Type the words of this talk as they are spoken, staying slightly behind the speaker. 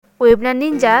Webinar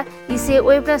Ninja is a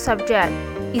webinar software.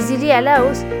 Easily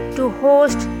allows to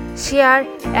host, share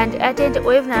and attend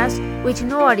webinars with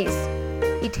no worries.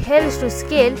 It helps to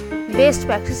scale best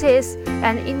practices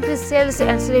and increase sales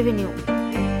and revenue.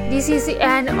 This is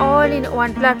an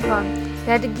all-in-one platform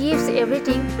that gives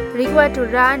everything required to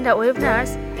run the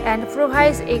webinars and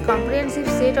provides a comprehensive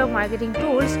set of marketing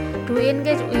tools to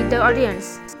engage with the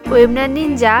audience. Webinar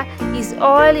Ninja is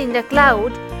all in the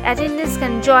cloud. Attendees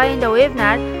can join the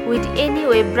webinar with any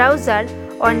web browser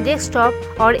on desktop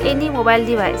or any mobile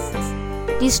device.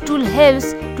 This tool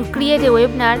helps to create a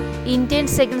webinar in 10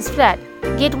 seconds flat.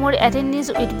 Get more attendees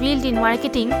with built-in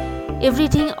marketing,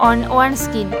 everything on one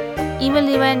screen. Email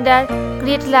reminder,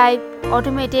 create live,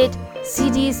 automated,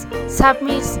 CDs,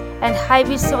 submits and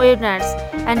hybrid webinars,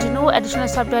 and no additional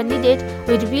software needed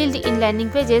with built-in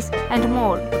landing pages and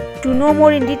more. To know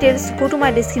more in details, go to my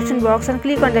description box and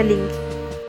click on the link.